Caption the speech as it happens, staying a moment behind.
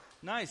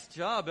Nice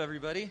job,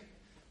 everybody.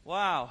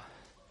 Wow.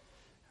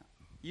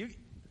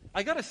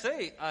 I got to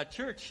say,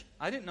 church,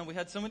 I didn't know we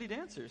had so many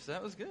dancers.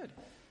 That was good.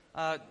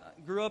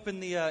 Grew up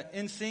in the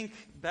NSYNC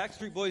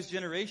Backstreet Boys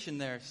generation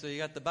there, so you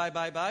got the bye,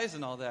 bye, byes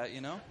and all that,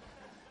 you know?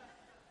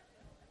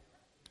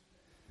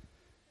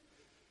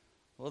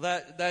 Well,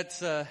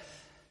 that's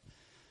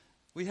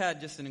we had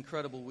just an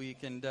incredible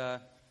week, and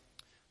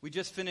we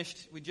just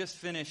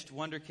finished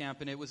Wonder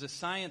Camp, and it was a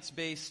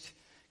science-based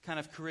kind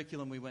of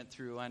curriculum we went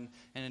through, and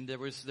there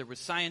was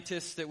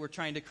scientists that were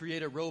trying to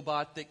create a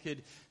robot that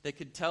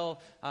could tell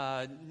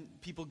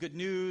people good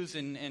news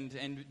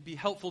and be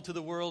helpful to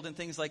the world and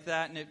things like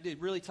that. And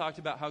it really talked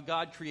about how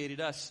God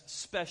created us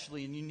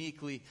specially and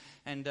uniquely,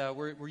 and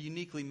we're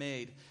uniquely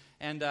made.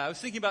 And I was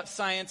thinking about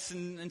science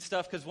and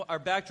stuff because our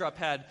backdrop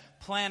had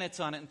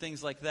planets on it and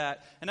things like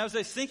that. And as I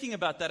was thinking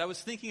about that, I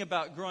was thinking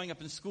about growing up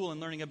in school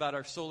and learning about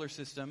our solar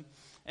system.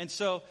 And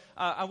so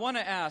I want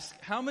to ask,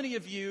 how many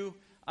of you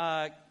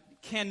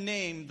can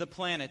name the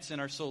planets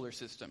in our solar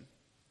system?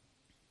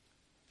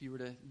 If you were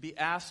to be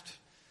asked,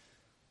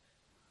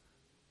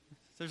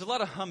 there's a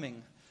lot of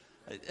humming.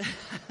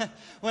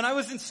 When I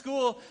was in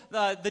school,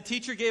 the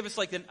teacher gave us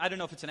I don't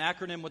know if it's an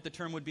acronym, what the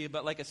term would be,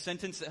 but like a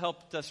sentence that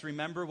helped us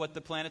remember what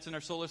the planets in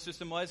our solar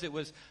system was. It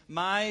was,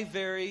 "My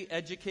very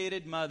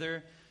educated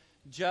mother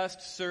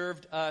just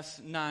served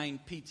us 9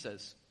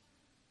 pizzas."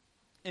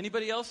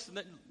 Anybody else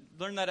that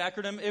learn that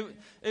acronym?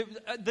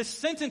 The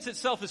sentence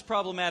itself is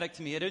problematic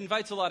to me. It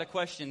invites a lot of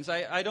questions.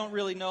 I don't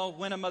really know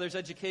when a mother's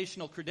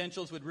educational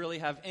credentials would really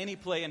have any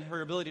play in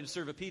her ability to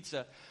serve a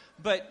pizza,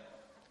 but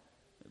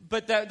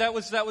that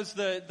was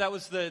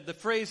the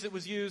phrase that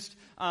was used.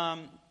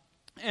 And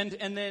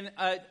then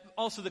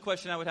also the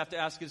question I would have to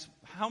ask is,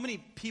 how many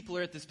people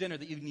are at this dinner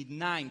that you need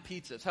 9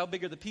 pizzas? How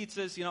big are the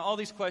pizzas? You know, all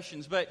these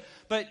questions. But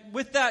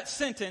with that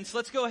sentence,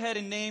 let's go ahead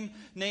and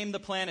name the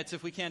planets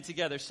if we can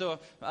together. So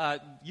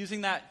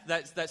using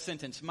that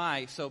sentence,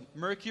 so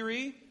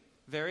Mercury,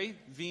 very,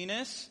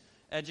 Venus,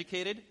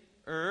 educated,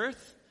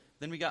 Earth.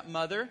 Then we got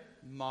Mother,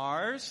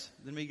 Mars.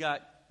 Then we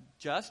got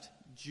just,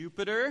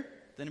 Jupiter.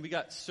 Then we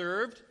got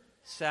served,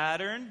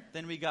 Saturn.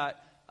 Then we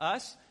got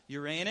us,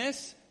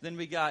 Uranus. Then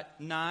we got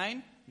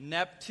 9,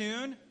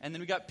 Neptune. And then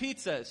we got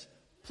pizzas,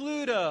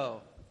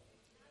 Pluto.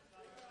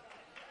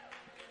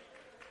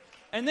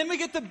 And then we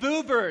get the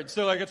boo birds.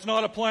 So it's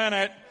not a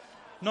planet.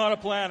 Not a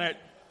planet.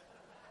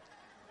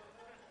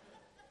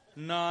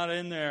 Not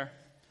in there.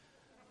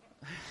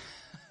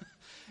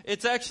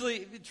 It's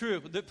actually true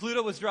that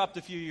Pluto was dropped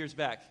a few years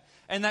back.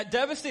 And that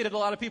devastated a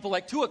lot of people,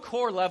 to a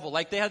core level.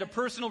 They had a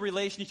personal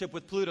relationship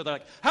with Pluto. They're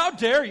like, how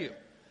dare you?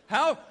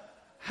 How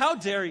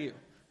dare you?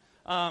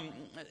 But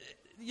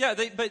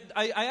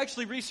I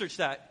actually researched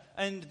that.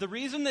 And the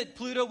reason that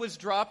Pluto was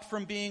dropped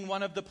from being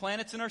one of the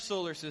planets in our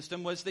solar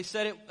system was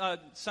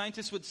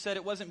scientists said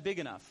it wasn't big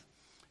enough.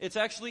 It's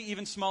actually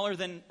even smaller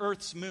than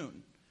Earth's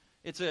moon.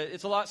 It's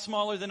a lot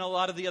smaller than a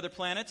lot of the other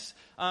planets.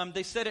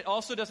 They said it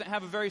also doesn't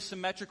have a very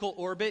symmetrical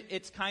orbit.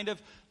 It's kind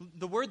of,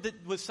 the word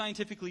that was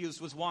scientifically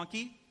used was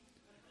wonky.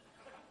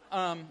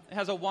 It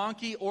has a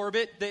wonky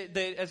orbit that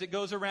as it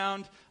goes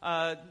around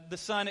the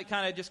sun, it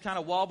kind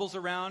of wobbles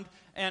around.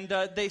 And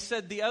they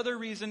said the other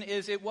reason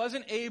is it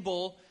wasn't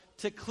able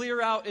to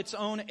clear out its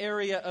own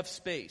area of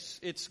space.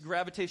 Its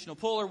gravitational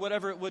pull or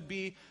whatever it would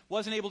be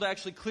wasn't able to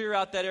actually clear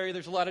out that area.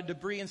 There's a lot of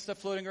debris and stuff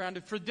floating around.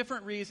 And for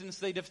different reasons,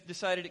 they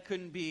decided it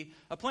couldn't be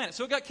a planet.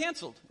 So it got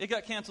canceled. It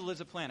got canceled as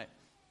a planet.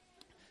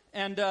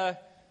 And I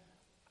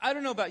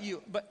don't know about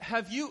you, but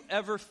have you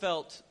ever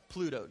felt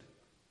Plutoed?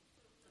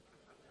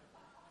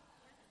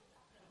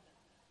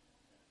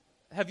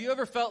 Have you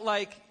ever felt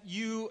like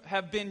you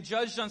have been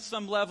judged on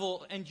some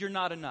level and you're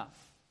not enough?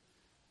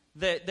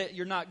 That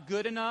you're not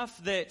good enough,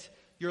 that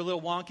you're a little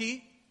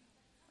wonky,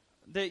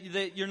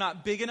 that you're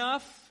not big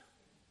enough?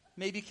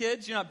 Maybe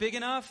kids, you're not big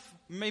enough.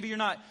 Maybe you're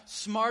not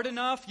smart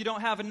enough. You don't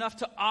have enough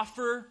to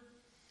offer.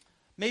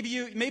 Maybe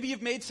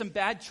you've made some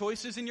bad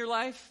choices in your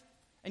life,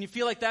 and you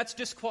feel like that's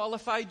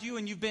disqualified you,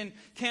 and you've been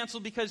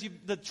canceled because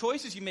the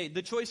choices you made,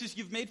 the choices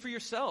you've made for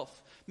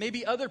yourself.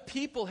 Maybe other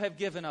people have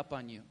given up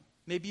on you.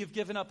 Maybe you've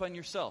given up on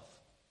yourself.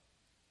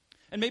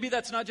 And maybe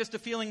that's not just a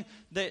feeling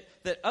that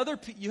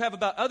you have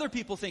about other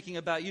people thinking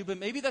about you, but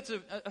maybe that's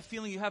a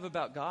feeling you have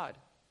about God.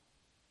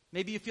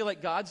 Maybe you feel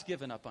like God's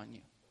given up on you.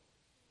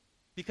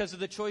 Because of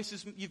the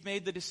choices you've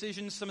made, the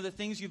decisions, some of the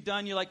things you've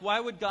done, you're like, why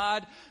would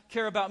God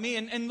care about me?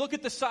 And look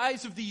at the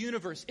size of the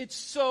universe. It's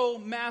so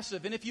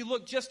massive. And if you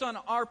look just on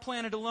our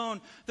planet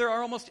alone, there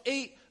are almost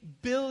 8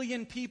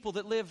 billion people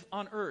that live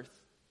on Earth.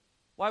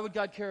 Why would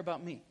God care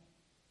about me?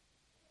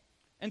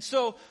 And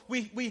so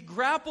we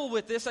grapple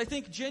with this. I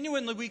think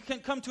genuinely we can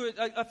come to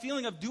a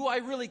feeling of, do I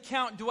really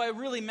count? Do I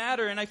really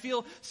matter? And I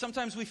feel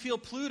sometimes we feel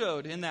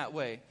Plutoed in that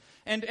way.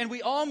 And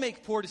we all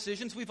make poor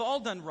decisions. We've all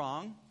done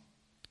wrong.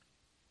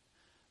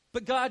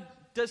 But God,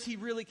 does He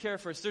really care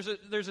for us?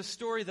 There's a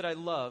story that I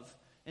love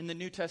in the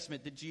New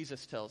Testament that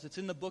Jesus tells. It's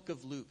in the book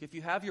of Luke. If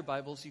you have your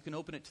Bibles, you can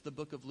open it to the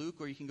book of Luke,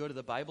 or you can go to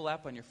the Bible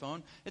app on your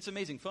phone. It's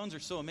amazing. Phones are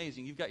so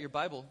amazing. You've got your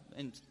Bible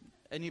in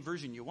any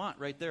version you want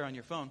right there on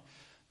your phone.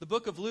 The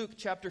book of Luke,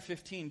 chapter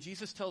 15,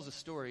 Jesus tells a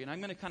story, and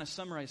I'm going to kind of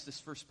summarize this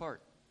first part.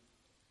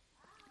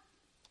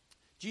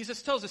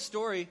 Jesus tells a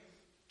story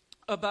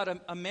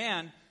about a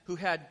man who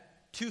had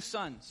 2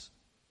 sons.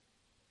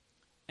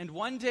 And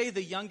one day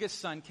the youngest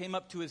son came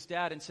up to his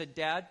dad and said,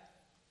 "Dad,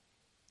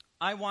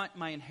 I want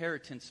my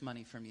inheritance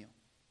money from you."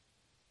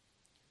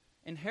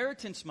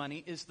 Inheritance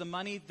money is the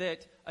money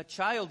that a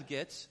child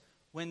gets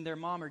when their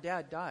mom or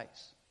dad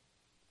dies.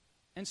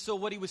 And so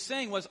what he was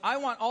saying was, I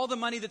want all the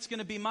money that's going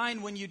to be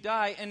mine when you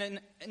die. And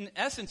in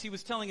essence, he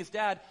was telling his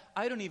dad,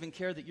 I don't even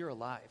care that you're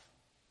alive.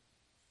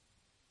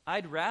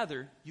 I'd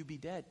rather you be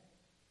dead.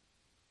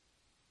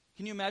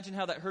 Can you imagine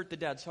how that hurt the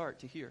dad's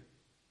heart to hear?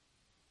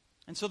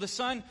 And so the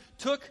son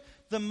took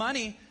the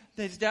money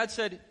that his dad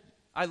said,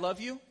 I love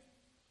you.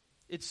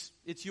 It's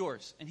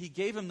yours. And he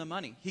gave him the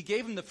money. He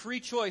gave him the free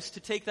choice to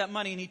take that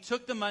money. And he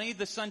took the money.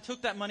 The son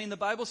took that money. And the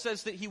Bible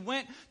says that he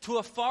went to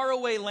a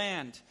faraway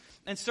land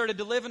and started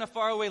to live in a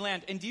faraway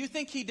land. And do you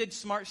think he did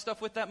smart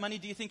stuff with that money?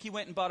 Do you think he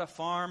went and bought a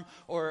farm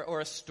or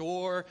a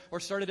store or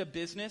started a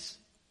business?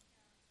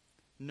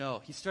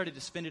 No. He started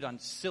to spend it on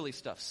silly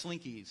stuff,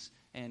 Slinkies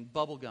and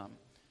bubble gum.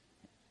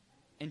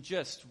 And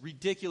just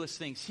ridiculous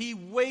things. He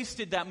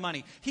wasted that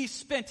money. He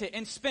spent it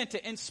and spent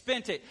it and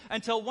spent it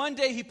until one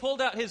day he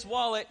pulled out his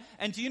wallet,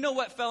 and do you know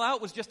what fell out?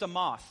 It was just a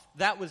moth.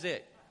 That was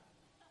it.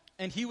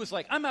 And he was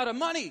like, I'm out of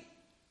money.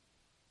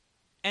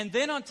 And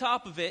then on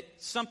top of it,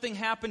 something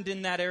happened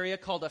in that area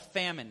called a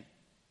famine.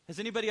 Has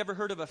anybody ever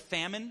heard of a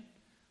famine?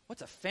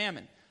 What's a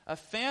famine? A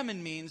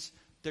famine means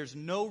there's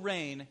no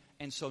rain,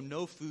 and so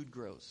no food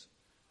grows.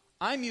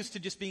 I'm used to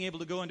just being able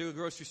to go into a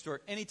grocery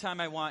store anytime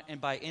I want and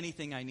buy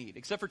anything I need.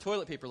 Except for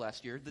toilet paper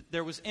last year.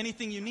 There was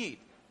anything you need.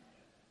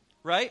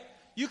 Right?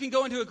 You can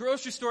go into a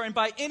grocery store and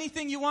buy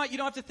anything you want. You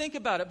don't have to think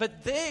about it.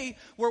 But they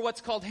were what's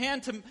called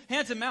hand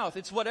to mouth.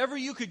 It's whatever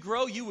you could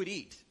grow, you would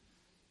eat.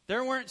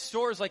 There weren't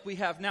stores like we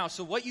have now.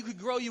 So what you could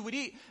grow, you would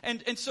eat.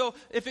 And so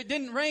if it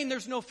didn't rain,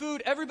 there's no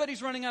food.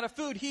 Everybody's running out of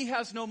food. He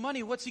has no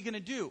money. What's he going to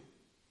do?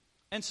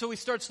 And so he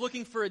starts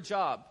looking for a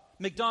job.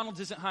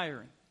 McDonald's isn't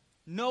hiring.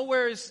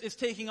 Nowhere is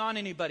taking on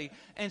anybody.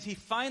 And he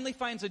finally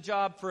finds a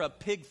job for a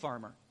pig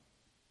farmer.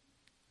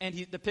 And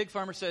the pig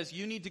farmer says,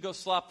 you need to go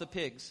slop the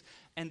pigs.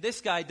 And this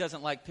guy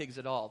doesn't like pigs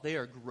at all. They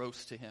are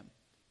gross to him.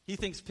 He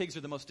thinks pigs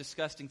are the most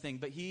disgusting thing.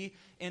 But he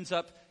ends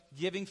up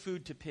giving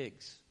food to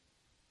pigs.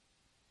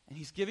 And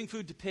he's giving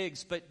food to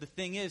pigs. But the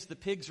thing is, the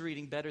pigs are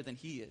eating better than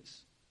he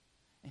is.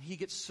 And he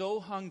gets so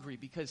hungry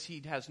because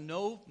he has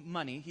no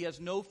money. He has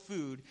no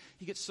food.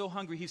 He gets so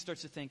hungry, he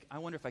starts to think, I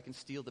wonder if I can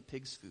steal the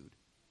pig's food.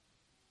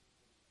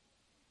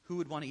 Who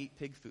would want to eat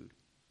pig food?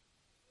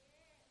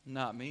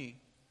 Not me.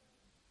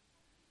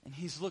 And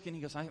he's looking,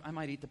 he goes, I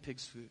might eat the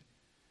pig's food.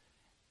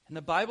 And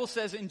the Bible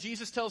says, and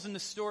Jesus tells in the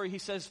story, he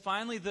says,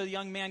 finally the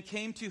young man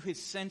came to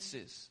his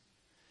senses.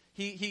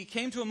 He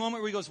came to a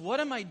moment where he goes, what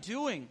am I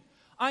doing?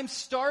 I'm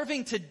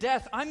starving to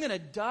death. I'm going to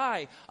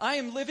die. I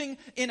am living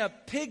in a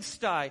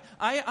pigsty.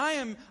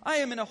 I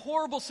am in a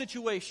horrible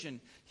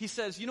situation. He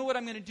says, you know what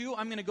I'm going to do?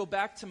 I'm going to go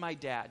back to my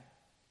dad.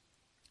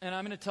 And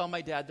I'm going to tell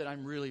my dad that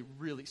I'm really,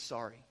 really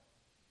sorry.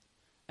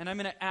 And I'm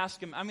going to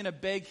ask him, I'm going to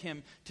beg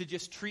him to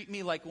just treat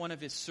me like one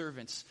of his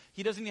servants.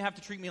 He doesn't even have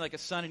to treat me like a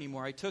son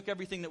anymore. I took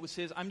everything that was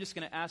his. I'm just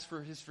going to ask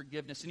for his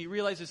forgiveness. And he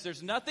realizes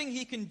there's nothing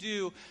he can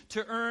do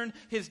to earn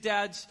his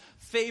dad's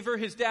favor.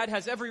 His dad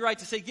has every right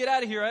to say, get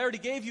out of here. I already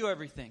gave you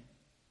everything.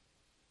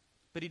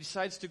 But he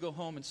decides to go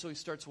home, and so he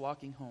starts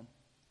walking home.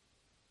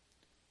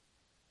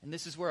 And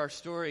this is where our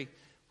story,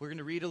 we're going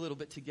to read a little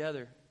bit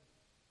together.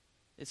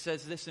 It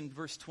says this in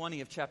verse 20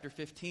 of chapter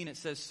 15. It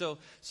says, So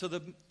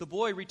the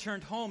boy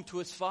returned home to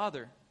his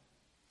father.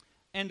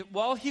 And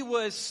while he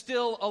was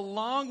still a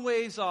long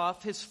ways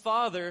off, his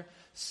father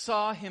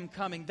saw him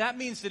coming. That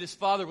means that his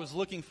father was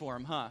looking for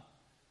him, huh?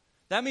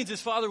 That means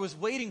his father was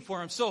waiting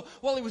for him. So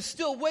while he was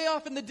still way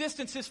off in the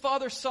distance, his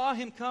father saw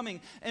him coming.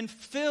 And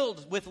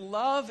filled with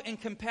love and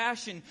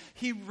compassion,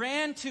 he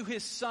ran to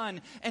his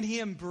son, and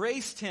he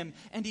embraced him,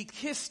 and he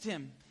kissed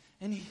him.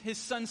 And his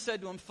son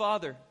said to him,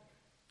 Father,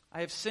 I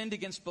have sinned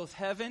against both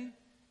heaven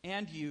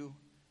and you,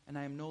 and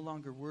I am no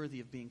longer worthy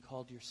of being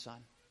called your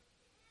son.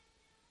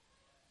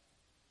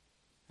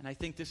 And I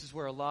think this is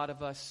where a lot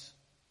of us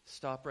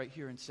stop right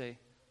here and say,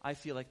 I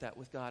feel like that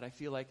with God. I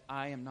feel like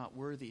I am not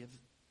worthy of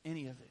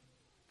any of it.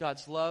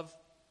 God's love,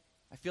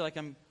 I feel like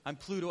I'm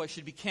Pluto. I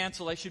should be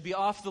canceled. I should be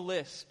off the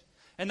list.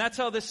 And that's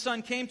how this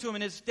son came to him,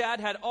 and his dad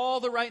had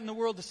all the right in the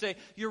world to say,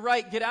 you're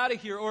right, get out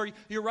of here, or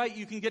you're right,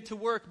 you can get to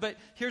work. But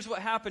here's what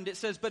happened. It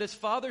says, but his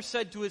father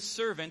said to his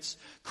servants,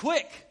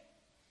 quick,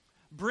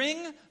 bring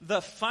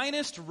the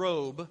finest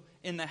robe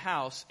in the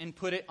house and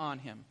put it on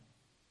him.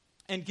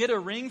 And get a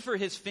ring for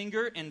his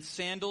finger and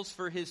sandals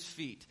for his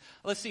feet.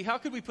 Let's see, how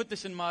could we put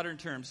this in modern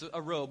terms?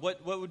 A robe.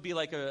 What would be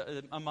like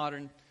a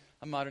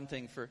modern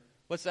thing for,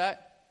 what's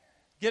that?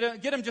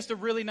 Get him just a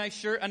really nice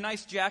shirt, a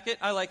nice jacket.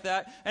 I like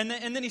that. And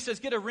then he says,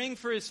 get a ring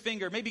for his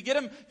finger. Maybe get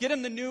him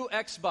the new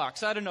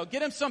Xbox. I don't know.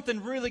 Get him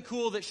something really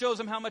cool that shows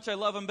him how much I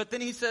love him. But then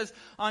he says,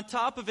 on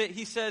top of it,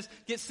 he says,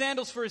 get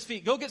sandals for his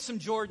feet. Go get some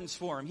Jordans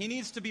for him. He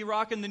needs to be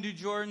rocking the new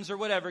Jordans or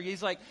whatever.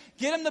 He's like,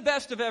 get him the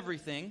best of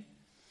everything.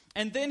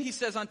 And then he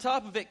says, on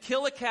top of it,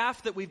 kill a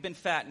calf that we've been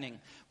fattening.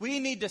 We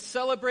need to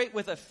celebrate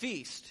with a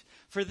feast.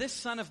 For this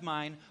son of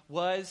mine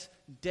was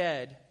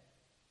dead,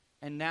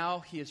 and now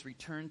he has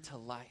returned to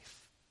life.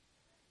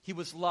 He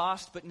was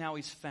lost, but now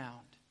he's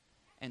found.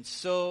 And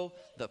so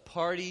the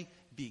party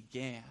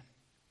began.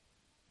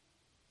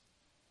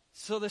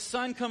 So the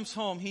son comes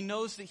home. He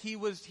knows that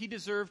he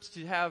deserved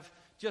to have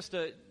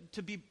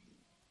to be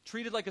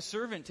treated like a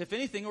servant, if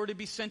anything, or to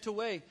be sent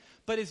away.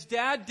 But his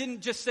dad didn't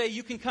just say,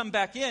 you can come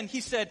back in.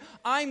 He said,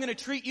 I'm going to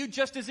treat you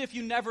just as if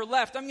you never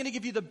left. I'm going to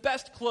give you the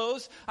best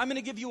clothes. I'm going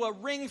to give you a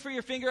ring for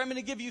your finger. I'm going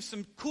to give you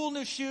some cool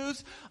new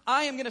shoes.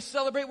 I am going to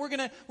celebrate. We're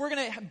going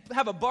to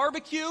have a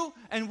barbecue,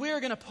 and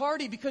we're going to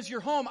party because you're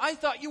home. I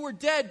thought you were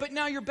dead, but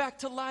now you're back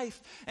to life.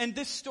 And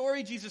this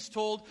story Jesus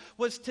told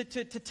was to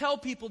tell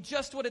people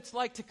just what it's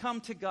like to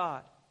come to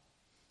God.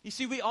 You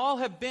see, we all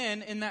have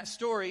been in that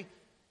story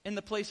in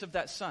the place of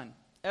that son.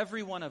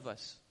 Every one of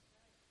us.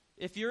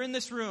 If you're in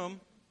this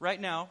room right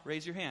now,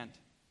 raise your hand.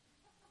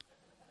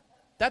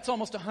 That's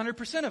almost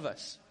 100% of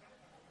us.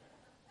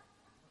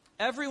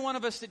 Every one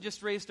of us that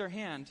just raised our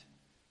hand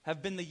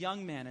have been the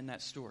young man in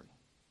that story.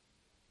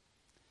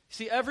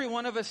 See, every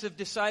one of us have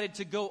decided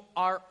to go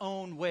our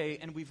own way,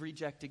 and we've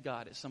rejected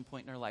God at some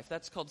point in our life.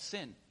 That's called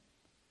sin.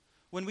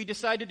 When we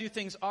decide to do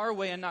things our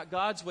way and not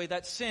God's way,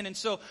 that's sin. And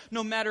so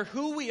no matter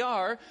who we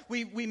are,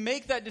 we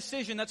make that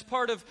decision. That's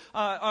part of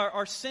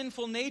our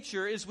sinful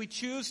nature, is we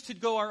choose to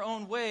go our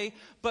own way.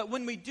 But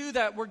when we do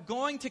that, we're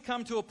going to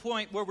come to a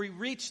point where we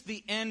reach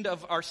the end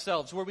of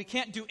ourselves, where we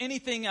can't do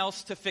anything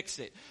else to fix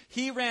it.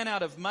 He ran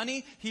out of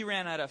money, he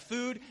ran out of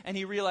food, and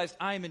he realized,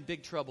 I'm in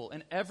big trouble.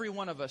 And every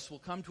one of us will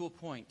come to a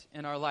point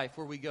in our life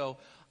where we go,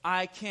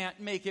 I can't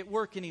make it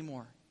work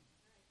anymore.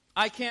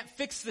 I can't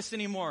fix this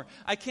anymore.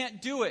 I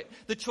can't do it.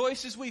 The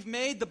choices we've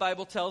made, the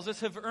Bible tells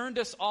us, have earned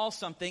us all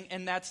something,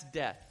 and that's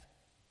death.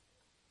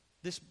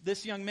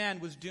 This young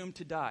man was doomed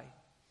to die.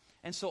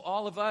 And so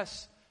all of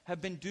us have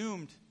been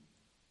doomed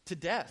to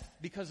death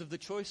because of the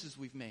choices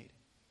we've made.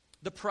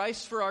 The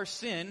price for our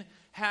sin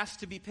has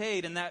to be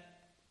paid, and that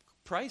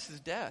price is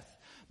death.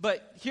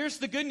 But here's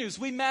the good news.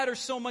 We matter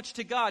so much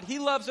to God. He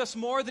loves us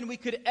more than we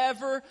could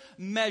ever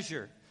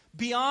measure.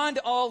 Beyond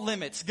all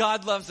limits,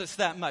 God loves us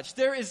that much.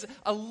 There is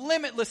a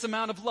limitless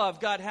amount of love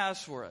God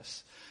has for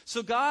us.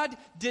 So God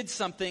did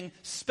something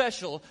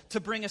special to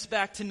bring us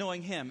back to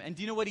knowing Him. And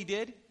do you know what He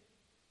did?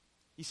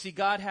 You see,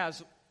 God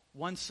has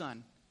one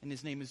Son, and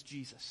His name is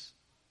Jesus.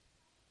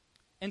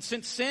 And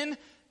since sin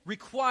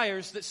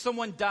requires that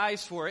someone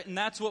dies for it, and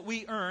that's what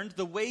we earned,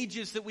 the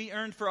wages that we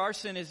earned for our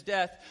sin is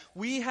death.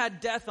 We had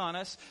death on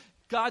us.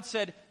 God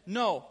said,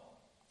 no,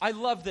 I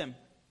love them.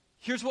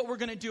 Here's what we're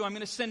going to do. I'm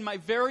going to send my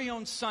very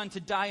own son to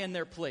die in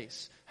their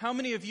place. How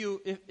many of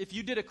you, if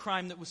you did a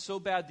crime that was so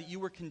bad that you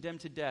were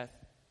condemned to death,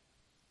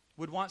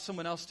 would want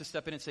someone else to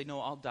step in and say, no,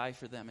 I'll die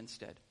for them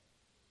instead?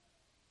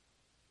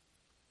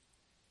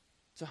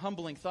 It's a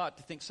humbling thought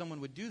to think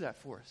someone would do that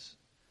for us.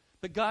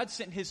 But God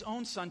sent His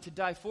own Son to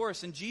die for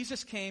us, and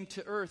Jesus came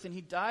to earth and He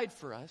died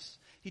for us.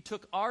 He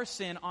took our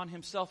sin on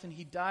Himself and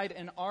He died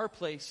in our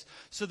place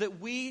so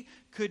that we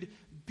could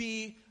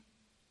be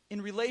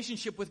in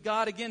relationship with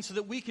God again, so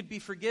that we could be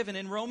forgiven.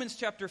 In Romans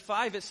chapter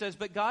 5 it says,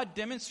 but God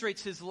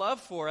demonstrates His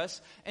love for us,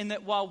 and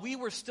that while we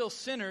were still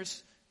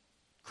sinners,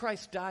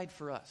 Christ died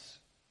for us.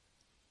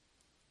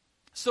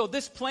 So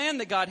this plan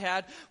that God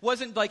had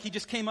wasn't like He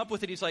just came up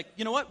with it. He's like,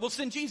 you know what, we'll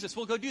send Jesus,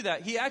 we'll go do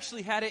that. He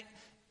actually had it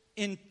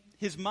in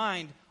His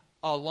mind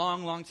a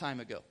long, long time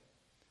ago.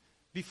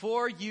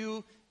 Before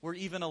you were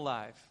even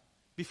alive.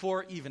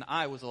 Before even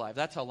I was alive.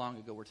 That's how long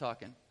ago we're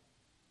talking.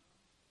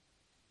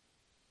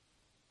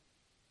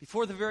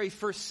 Before the very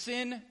first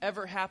sin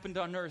ever happened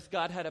on earth,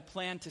 God had a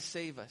plan to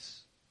save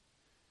us.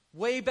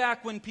 Way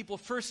back when people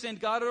first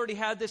sinned, God already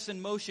had this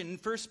in motion. In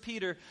 1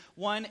 Peter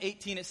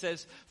 1:18 it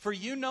says, for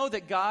you know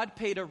that God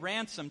paid a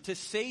ransom to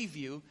save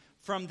you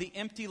from the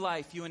empty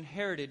life you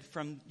inherited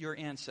from your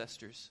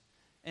ancestors.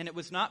 And it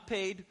was not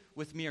paid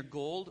with mere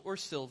gold or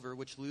silver,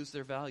 which lose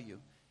their value.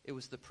 It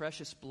was the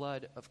precious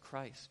blood of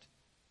Christ,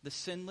 the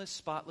sinless,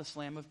 spotless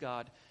Lamb of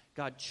God.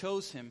 God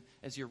chose Him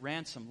as your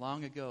ransom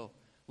long ago.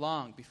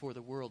 Long before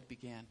the world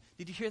began.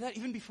 Did you hear that?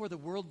 Even before the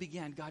world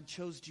began, God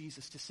chose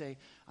Jesus to say,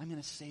 I'm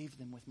going to save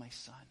them with my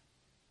Son.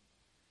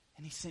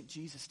 And He sent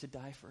Jesus to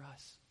die for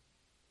us.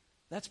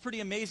 That's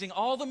pretty amazing.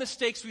 All the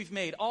mistakes we've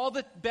made, all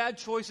the bad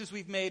choices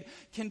we've made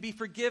can be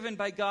forgiven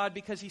by God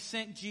because He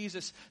sent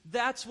Jesus.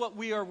 That's what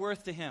we are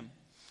worth to Him.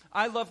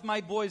 I love my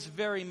boys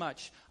very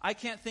much. I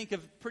can't think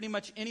of pretty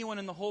much anyone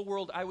in the whole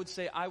world I would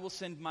say, I will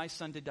send my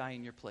son to die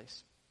in your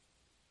place.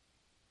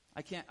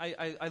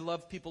 I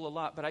love people a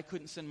lot, but I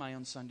couldn't send my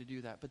own son to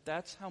do that. But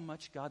that's how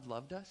much God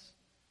loved us,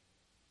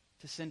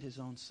 to send His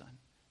own Son.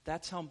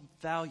 That's how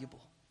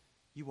valuable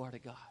you are to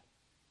God.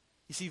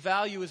 You see,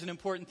 value is an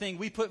important thing.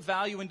 We put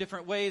value in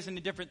different ways and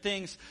in different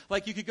things.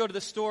 Like you could go to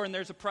the store and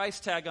there's a price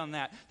tag on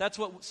that. That's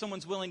what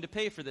someone's willing to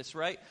pay for this,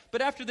 right?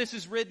 But after this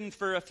is ridden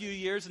for a few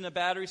years and the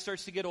battery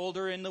starts to get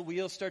older and the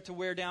wheels start to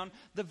wear down,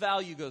 the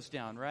value goes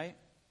down, right?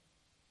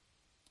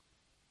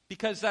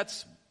 Because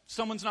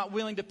someone's not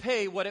willing to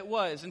pay what it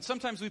was. And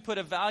sometimes we put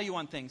a value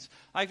on things.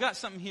 I've got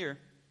something here.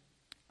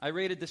 I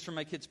rated this from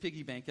my kid's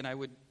piggy bank, and I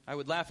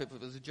would laugh if it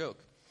was a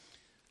joke.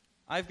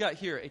 I've got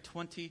here a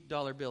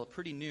 $20 bill, a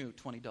pretty new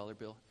 $20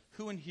 bill.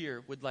 Who in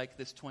here would like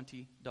this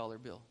 $20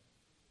 bill?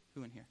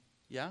 Who in here?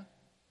 Yeah?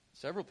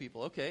 Several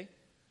people. Okay.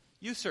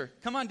 You, sir,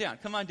 come on down.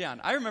 Come on down.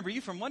 I remember you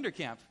from Wonder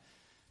Camp.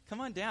 Come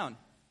on down.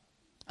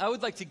 I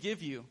would like to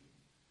give you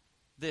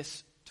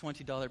this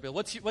 $20 bill.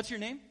 What's your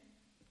name?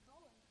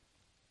 Colin.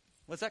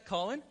 What's that,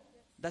 Colin? Yes.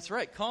 That's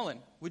right, Colin.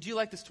 Would you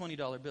like this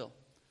 $20 bill?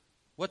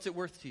 What's it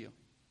worth to you?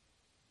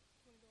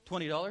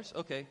 $20?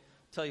 Okay.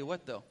 Tell you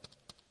what, though.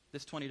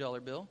 This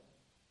 $20 bill.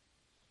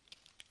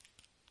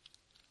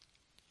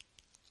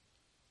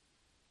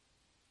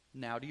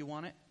 Now do you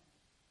want it?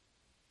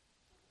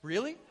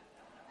 Really?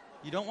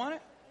 You don't want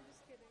it? I'm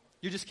just kidding.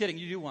 You're just kidding.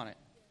 You do want it.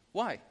 Yeah.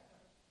 Why?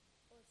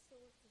 Well, it's still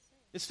worth the same.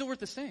 It's still worth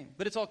the same,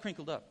 but it's all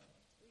crinkled up.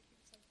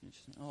 We keep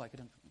something. Oh, I could.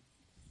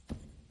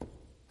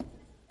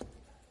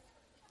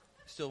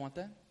 Still want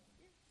that?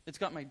 Yeah. It's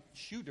got my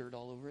shoe dirt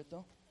all over it,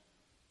 though.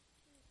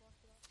 Just wash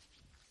it off.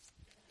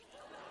 Put it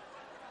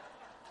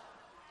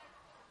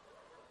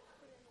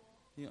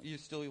in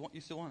the wall. You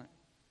still want it?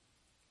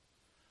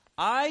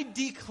 I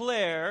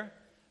declare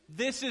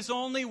this is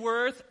only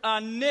worth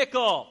a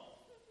nickel.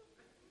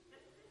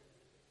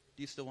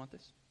 Do you still want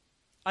this?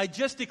 I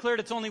just declared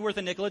it's only worth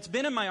a nickel. It's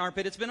been in my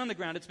armpit. It's been on the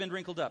ground. It's been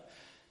wrinkled up.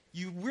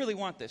 You really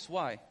want this.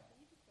 Why?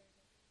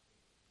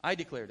 I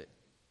declared it.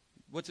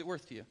 What's it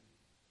worth to you?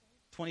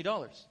 $20.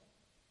 Well,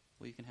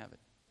 you can have it.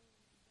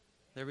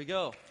 There we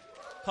go.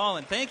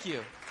 Colin, thank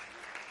you.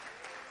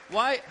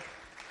 Why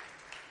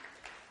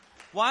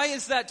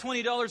is that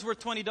 $20 worth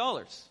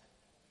 $20?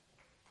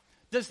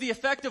 Does the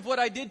effect of what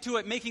I did to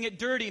it, making it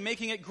dirty,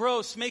 making it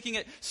gross, making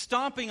it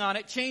stomping on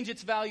it, change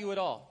its value at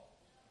all?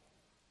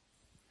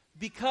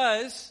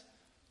 Because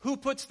who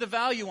puts the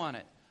value on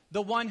it?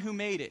 The one who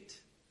made it.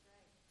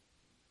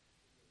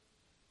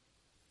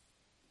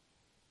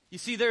 You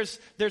see, there's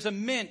a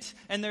mint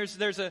and there's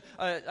a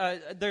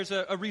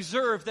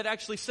reserve that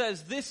actually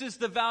says this is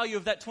the value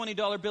of that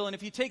 $20 bill, and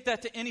if you take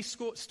that to any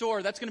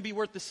store, that's going to be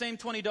worth the same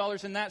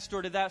 $20 in that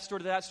store to that store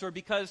to that store,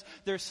 because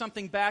there's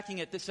something backing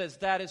it that says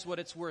that is what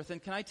it's worth. And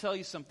can I tell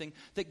you something?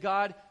 That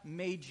God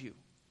made you.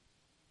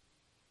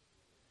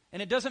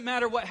 And it doesn't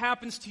matter what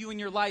happens to you in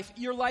your life.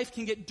 Your life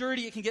can get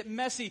dirty. It can get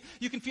messy.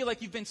 You can feel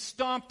like you've been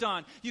stomped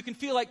on. You can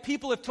feel like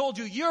people have told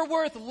you, you're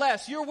worth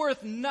less. You're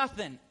worth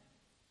nothing.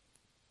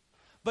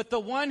 But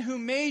the one who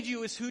made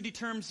you is who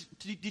determines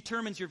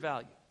your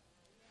value.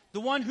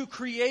 The one who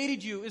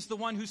created you is the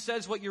one who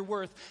says what you're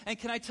worth. And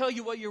can I tell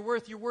you what you're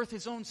worth? You're worth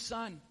his own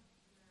son.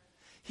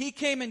 He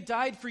came and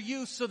died for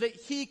you so that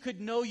he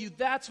could know you.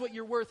 That's what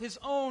you're worth. His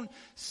own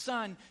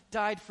son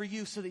died for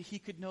you so that he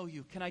could know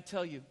you. Can I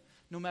tell you,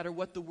 no matter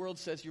what the world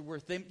says you're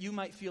worth, you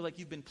might feel like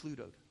you've been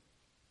Plutoed,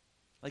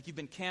 like you've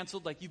been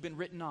canceled, like you've been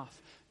written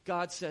off.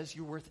 God says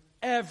you're worth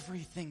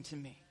everything to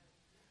me.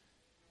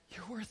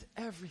 You're worth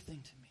everything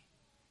to me.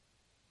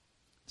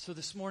 So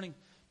this morning,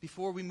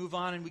 before we move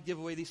on and we give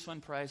away these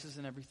fun prizes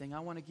and everything, I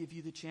want to give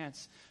you the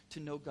chance to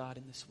know God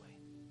in this way.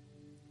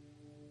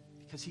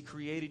 Because he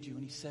created you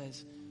and he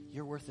says,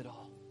 you're worth it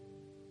all.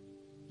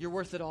 You're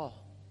worth it all.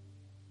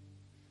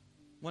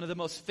 One of the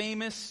most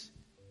famous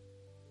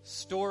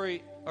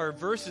story or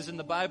verses in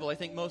the Bible, I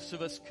think most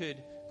of us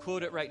could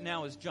quote it right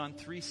now, is John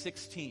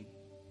 3:16.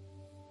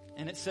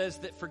 And it says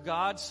that for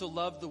God so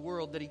loved the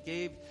world that he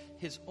gave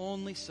his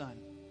only son,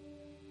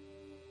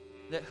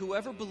 that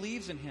whoever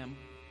believes in him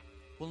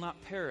will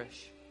not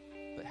perish,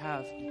 but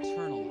have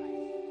eternal life.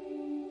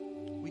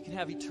 We can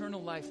have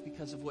eternal life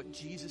because of what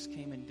Jesus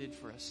came and did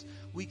for us.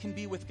 We can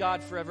be with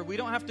God forever. We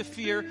don't have to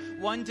fear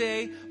one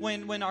day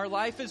when our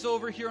life is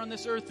over here on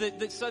this earth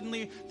that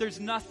suddenly there's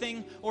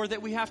nothing, or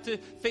that we have to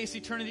face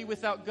eternity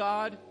without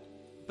God,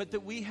 but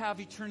that we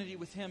have eternity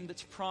with him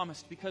that's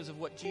promised because of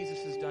what Jesus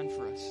has done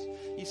for us.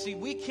 You see,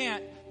 we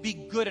can't be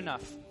good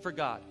enough for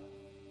God.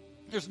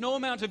 There's no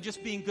amount of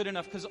just being good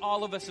enough, because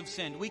all of us have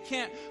sinned. We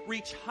can't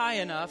reach high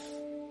enough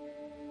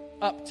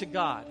up to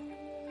God.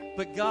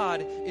 But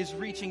God is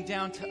reaching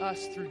down to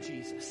us through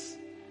Jesus.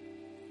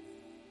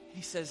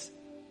 He says,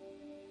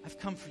 I've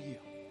come for you.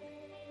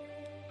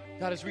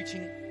 God is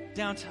reaching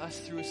down to us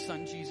through his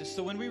son Jesus.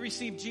 So when we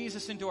receive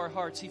Jesus into our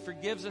hearts, he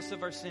forgives us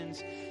of our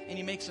sins and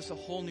he makes us a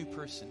whole new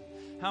person.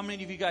 How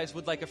many of you guys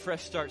would like a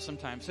fresh start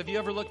sometimes? Have you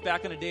ever looked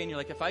back on a day and you're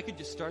like, if I could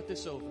just start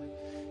this over?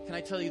 Can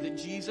I tell you that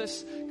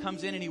Jesus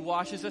comes in and he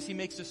washes us, he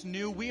makes us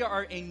new. We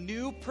are a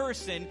new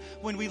person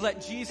when we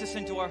let Jesus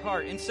into our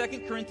heart. In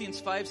 2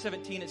 Corinthians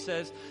 5:17 it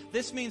says,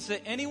 this means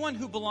that anyone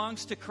who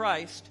belongs to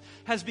Christ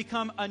has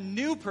become a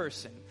new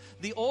person.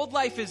 The old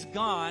life is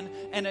gone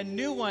and a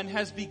new one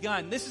has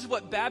begun. This is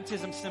what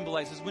baptism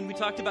symbolizes. When we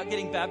talked about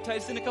getting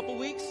baptized in a couple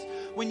weeks,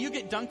 when you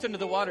get dunked under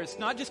the water, it's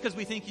not just because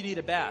we think you need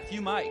a bath.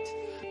 You might.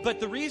 But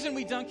the reason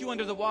we dunk you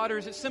under the water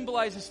is it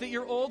symbolizes that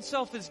your old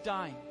self is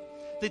dying.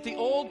 That the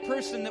old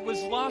person that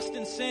was lost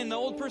in sin, the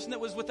old person that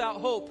was without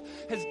hope,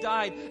 has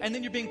died. And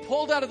then you're being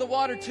pulled out of the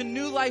water to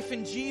new life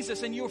in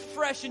Jesus. And you're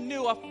fresh and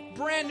new, a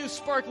brand new,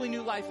 sparkling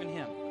new life in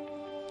Him.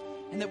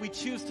 And that we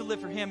choose to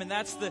live for Him. And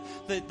that's the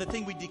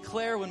thing we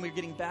declare when we're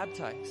getting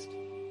baptized.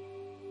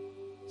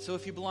 So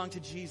if you belong to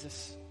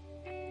Jesus,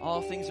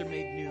 all things are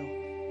made new.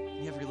 And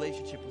you have a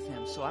relationship with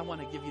Him. So I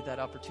want to give you that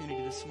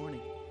opportunity this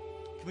morning.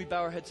 Can we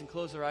bow our heads and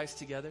close our eyes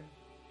together?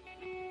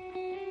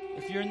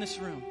 If you're in this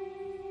room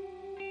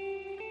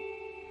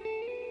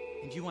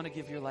and you want to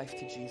give your life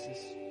to Jesus,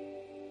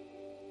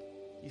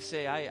 you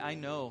say, I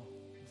know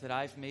that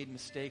I've made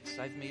mistakes.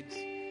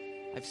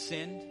 I've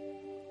sinned.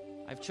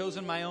 I've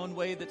chosen my own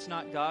way that's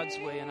not God's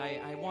way. And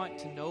I want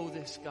to know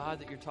this God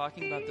that you're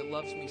talking about that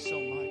loves me so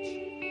much.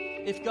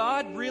 If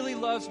God really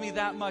loves me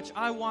that much,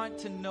 I want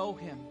to know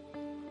Him.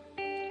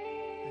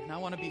 And I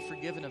want to be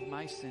forgiven of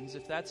my sins.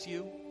 If that's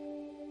you,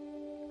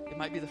 it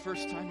might be the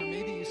first time, or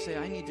maybe you say,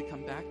 I need to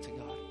come back to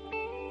God.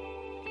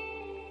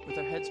 With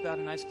our heads bowed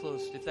and eyes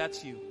closed, if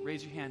that's you,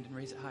 raise your hand and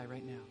raise it high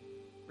right now.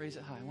 Raise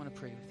it high. I want to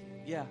pray with you.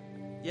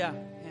 Yeah,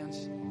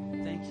 hands.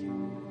 Thank you.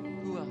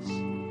 Who else?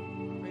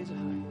 Raise it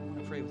high. I want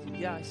to pray with you.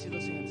 Yeah, I see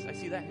those hands. I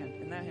see that hand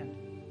and that hand.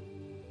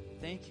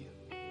 Thank you.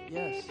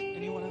 Yes.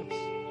 Anyone else?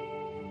 Thank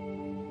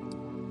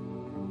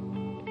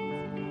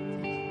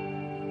you.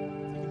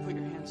 You can put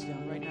your hands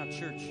down right now,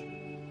 church.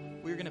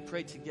 We're going to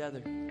pray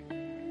together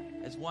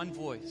as one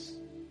voice,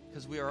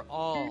 because we are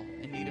all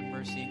in need of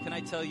mercy. And can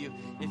I tell you,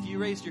 if you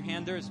raised your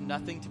hand, there is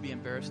nothing to be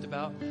embarrassed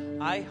about.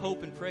 I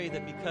hope and pray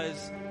that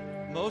because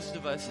most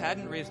of us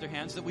hadn't raised our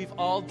hands, that we've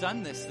all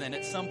done this then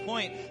at some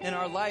point in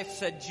our life,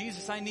 said,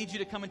 Jesus, I need you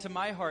to come into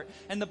my heart.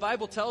 And the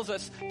Bible tells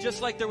us,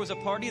 just like there was a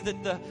party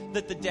that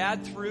the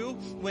dad threw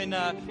when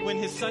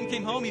his son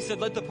came home, he said,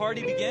 let the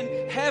party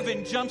begin.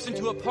 Heaven jumps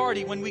into a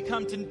party when we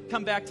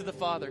come back to the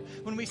Father.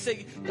 When we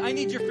say, I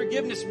need your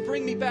forgiveness,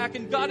 bring me back.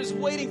 And God is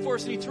waiting for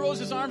us, and He throws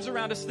His arms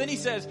around us. Then He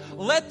says,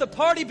 let the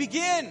party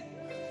begin.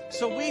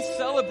 So we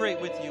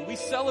celebrate with you. We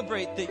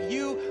celebrate that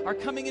you are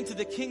coming into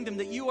the kingdom,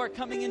 that you are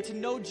coming in to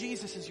know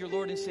Jesus as your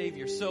Lord and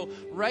Savior. So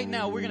right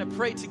now we're going to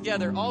pray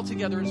together, all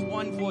together as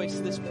one voice,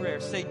 this prayer.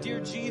 Say,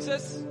 Dear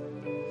Jesus,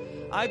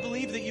 I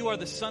believe that you are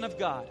the Son of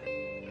God.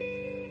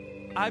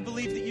 I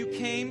believe that you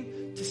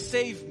came to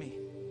save me.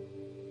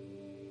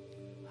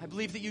 I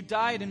believe that you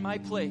died in my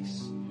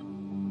place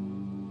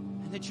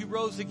and that you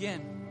rose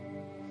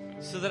again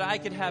so that I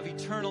could have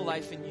eternal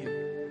life in you.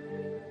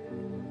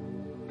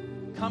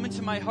 Come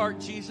into my heart,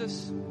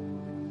 Jesus.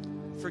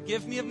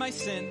 Forgive me of my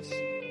sins.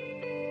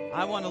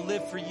 I want to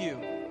live for you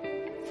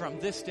from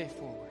this day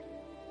forward.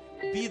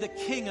 Be the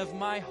King of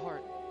my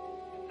heart.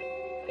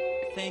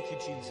 Thank you,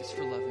 Jesus,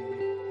 for loving me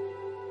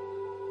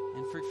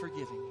and for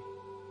forgiving me.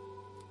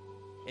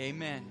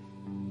 Amen.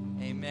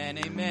 Amen.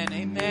 Amen.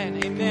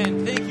 Amen.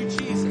 Amen. Thank you,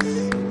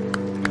 Jesus.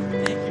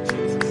 Thank you,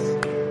 Jesus.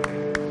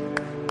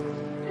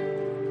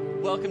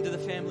 Welcome to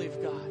the family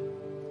of God.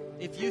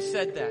 If you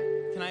said that,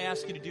 can I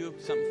ask you to do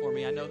something for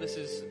me? I know this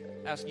is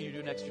asking you to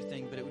do an extra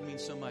thing, but it would mean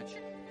so much.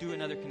 Do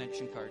another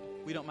connection card.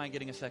 We don't mind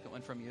getting a second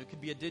one from you. It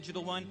could be a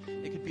digital one.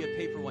 It could be a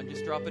paper one.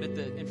 Just drop it at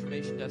the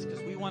information desk,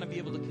 because we want to be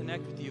able to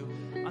connect with you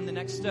on the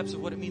next steps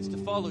of what it means to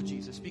follow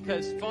Jesus.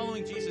 Because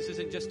following Jesus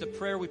isn't just a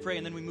prayer we pray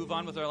and then we move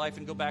on with our life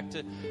and go back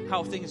to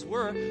how things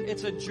were.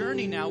 It's a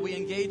journey now we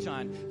engage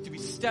on. We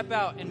step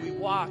out and we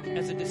walk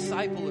as a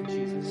disciple of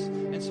Jesus.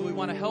 And so we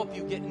want to help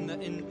you get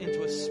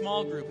into a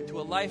small group,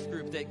 into a life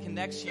group that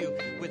connects you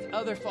with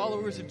other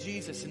followers of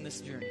Jesus in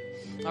this journey.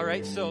 All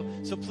right, so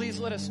please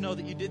let us know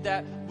that you did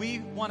that. We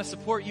want to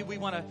support you. We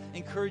want to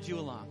encourage you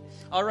along.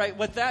 All right,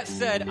 with that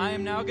said, I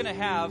am now going to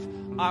have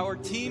our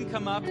team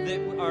come up,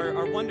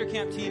 our Wonder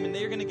Camp team, and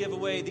they're going to give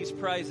away these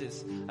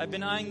prizes. I've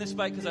been eyeing this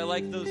bike because I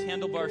like those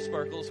handlebar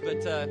sparkles,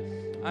 but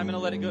I'm going to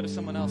let it go to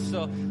someone else.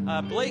 So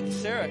Blake,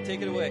 Sarah,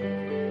 take it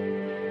away.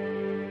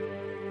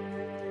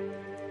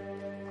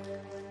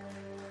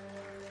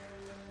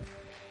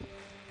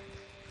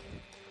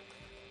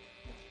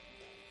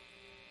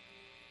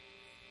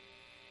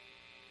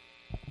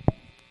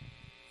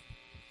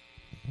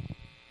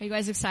 Are you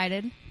guys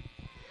excited?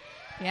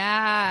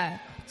 Yeah.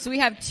 So we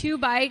have 2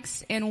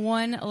 bikes and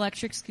 1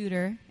 electric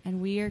scooter, and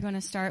we are going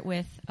to start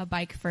with a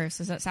bike first.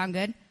 Does that sound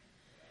good?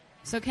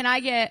 So can I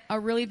get a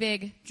really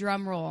big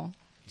drum roll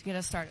to get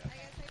us started?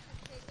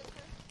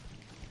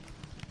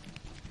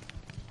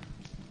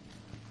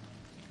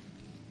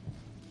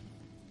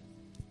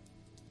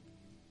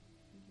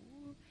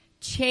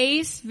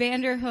 Chase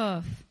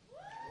Vanderhoof.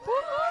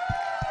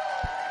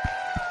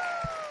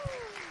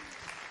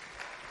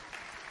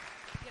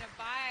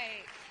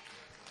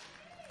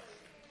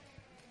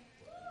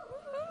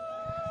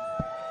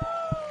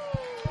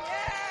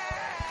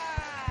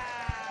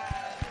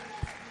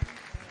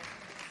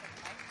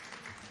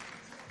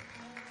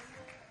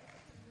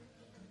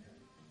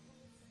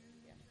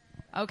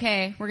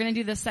 Okay, we're going to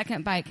do the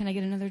second bike. Can I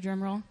get another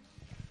drum roll?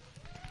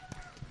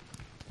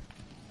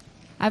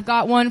 I've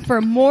got one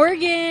for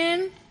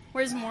Morgan.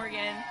 Where's Morgan?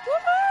 He's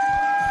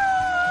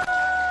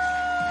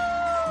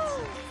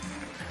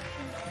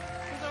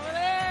over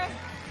there.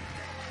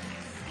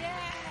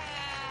 Yeah.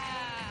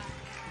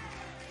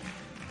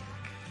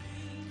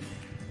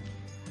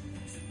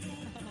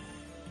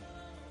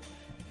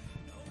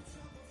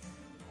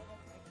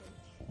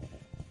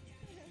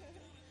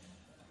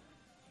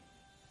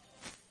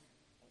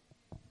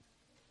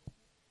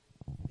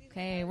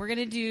 Okay, we're going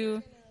to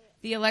do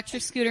the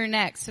electric scooter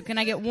next. So can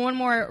I get one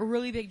more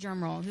really big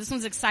drum roll? This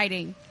one's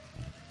exciting.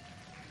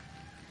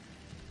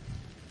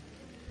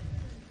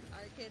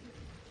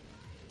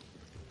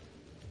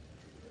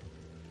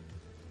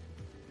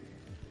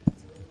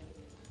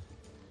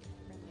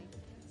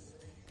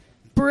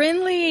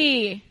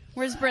 Brinley.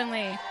 Where's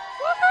Brinley?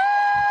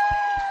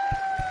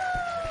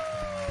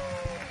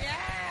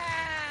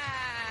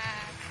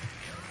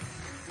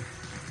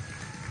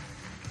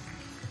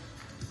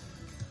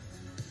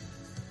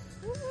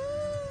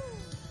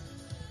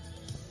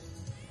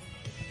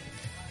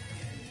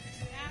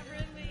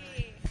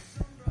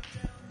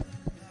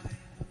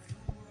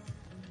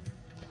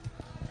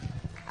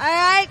 All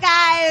right,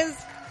 guys.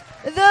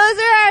 Those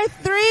are our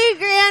 3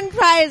 grand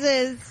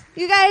prizes.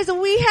 You guys,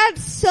 we had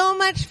so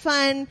much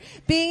fun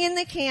being in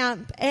the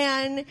camp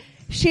and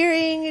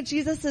sharing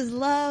Jesus'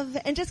 love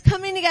and just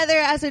coming together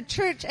as a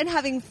church and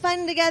having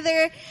fun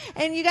together.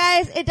 And you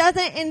guys, it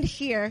doesn't end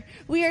here.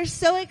 We are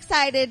so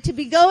excited to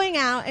be going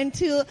out and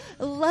to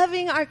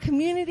loving our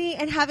community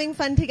and having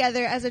fun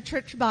together as a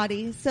church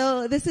body.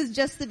 So this is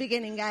just the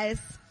beginning, guys.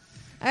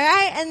 All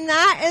right, and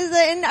that is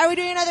the end. Are we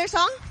doing another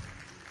song?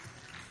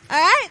 All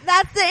right,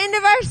 that's the end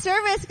of our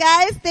service,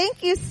 guys.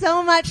 Thank you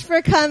so much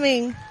for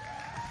coming.